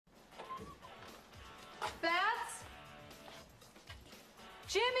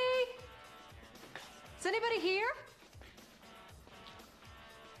Jimmy! Is anybody here?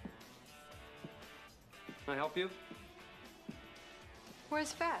 Can I help you?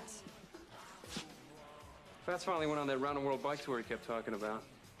 Where's Fats? Fats finally went on that round-the-world bike tour he kept talking about.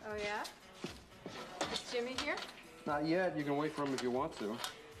 Oh, yeah? Is Jimmy here? Not yet. You can wait for him if you want to.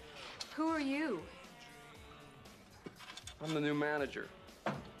 Who are you? I'm the new manager.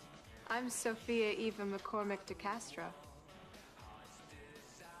 I'm Sophia Eva McCormick de Castro.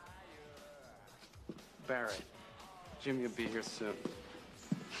 Barrett. Jimmy will be here soon.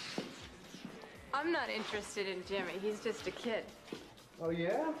 I'm not interested in Jimmy. He's just a kid. Oh,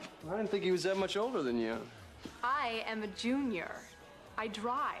 yeah? I didn't think he was that much older than you. I am a junior. I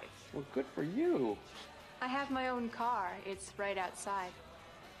drive. Well, good for you. I have my own car. It's right outside.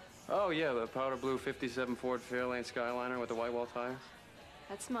 Oh, yeah, the powder blue 57 Ford Fairlane Skyliner with the white wall tires.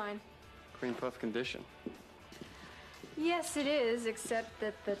 That's mine. Cream puff condition. Yes, it is, except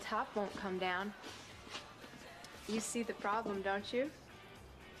that the top won't come down. You see the problem, don't you?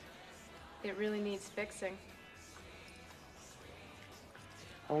 It really needs fixing.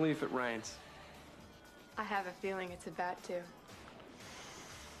 Only if it rains. I have a feeling it's about to.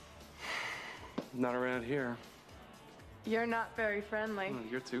 Not around here. You're not very friendly.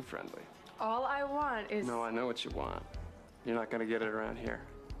 You're too friendly. All I want is... No, I know what you want. You're not gonna get it around here.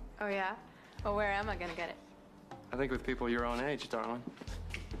 Oh, yeah? Well, where am I gonna get it? I think with people your own age, darling.